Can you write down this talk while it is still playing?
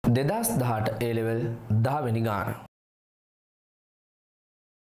2018 A level 10 වෙනි ගාන.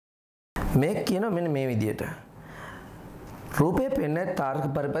 මේ කියන මෙන්න මේ විදියට. රූපේ පෙනෙන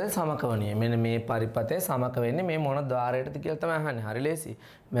තාර්කික පරිපථය සමකවණිය. මෙන්න මේ පරිපථය සමක වෙන්නේ මේ මොන ద్వාරයටද කියලා තමයි අහන්නේ. හරි ලේසි.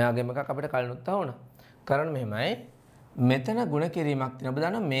 මෙයාගෙම එකක් අපිට කලිනුත් අහුණා. කරන්න මෙහෙමයි. මෙතන ගුණ කිරීමක් තියෙනවා. ඔබ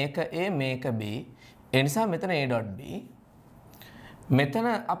දන්නවා මේක A මේක B. ඒ නිසා මෙතන A.B. මෙතන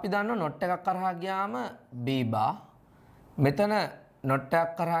අපි දන්නවා නොට් එකක් කරහා ගියාම B බා. මෙතන නොට්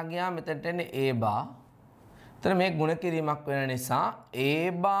එකක් කරහා ගියාම මෙතනට එන්නේ A බා. එතන මේ ගුණ කිරීමක් වෙන නිසා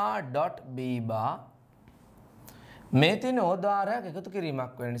A bar.B bar මේ තියෙන O ධාරයක් එකතු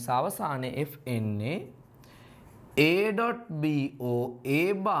කිරීමක් වෙන නිසා අවසානයේ F එන්නේ A.BO A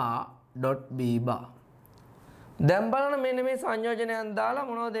bar.B bar. දැන් බලන්න මෙන්න මේ සංයෝජනයන් දාලා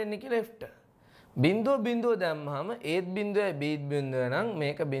මොනවද දෙන්නේ කියලා F ට. බිඳුව දැම්මහම Aත් බිඳුවයි Bත් බිඳුව නම්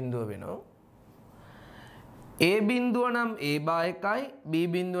මේක බිඳුව වෙනවා. A බිඳුව නම් A bar එකයි B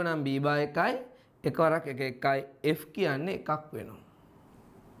බිඳුව නම් B bar එකයි එකවරක් එකයි F කියන්නේ එකක් වෙනවා.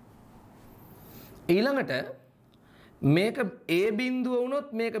 ඊළඟට මේක A බිඳුව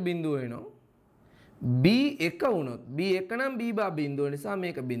වුණොත් මේක බිඳුව වෙනවා. B එක වුණොත් B එක නම් B bar බිඳුව නිසා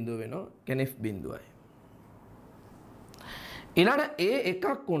මේක බිඳුව වෙනවා. කියන්නේ F බිඳුවයි. ඊළඟට A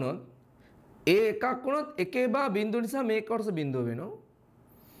එකක් වුණොත් එකේ බා බිඳුව නිසා මේ කොටස බිඳුව වෙනවා.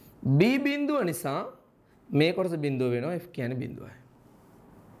 B බිඳුව නිසා මේ කොටස බිඳුව වෙනවා. F කියන්නේ බිඳුවයි.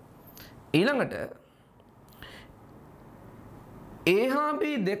 ඊළඟට A හා B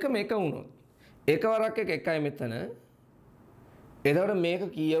දෙකම එක වුණොත් එකවරක් එකයි මෙතන. එතකොට මේක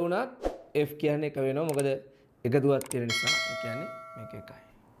කීය වුණත් F කියන්නේ එක වෙනවා. මොකද එකදුවක් තියෙන නිසා. ඒ කියන්නේ මේක එකයි.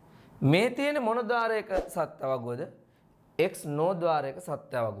 මේ තියෙන මොන ద్వාරයක සත්‍යවගුවද? X no ద్వාරයක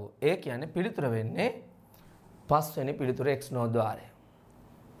සත්‍යවගුව. ඒ කියන්නේ පිළිතුර වෙන්නේ 5 වෙනි පිළිතුර X no ద్వාරය.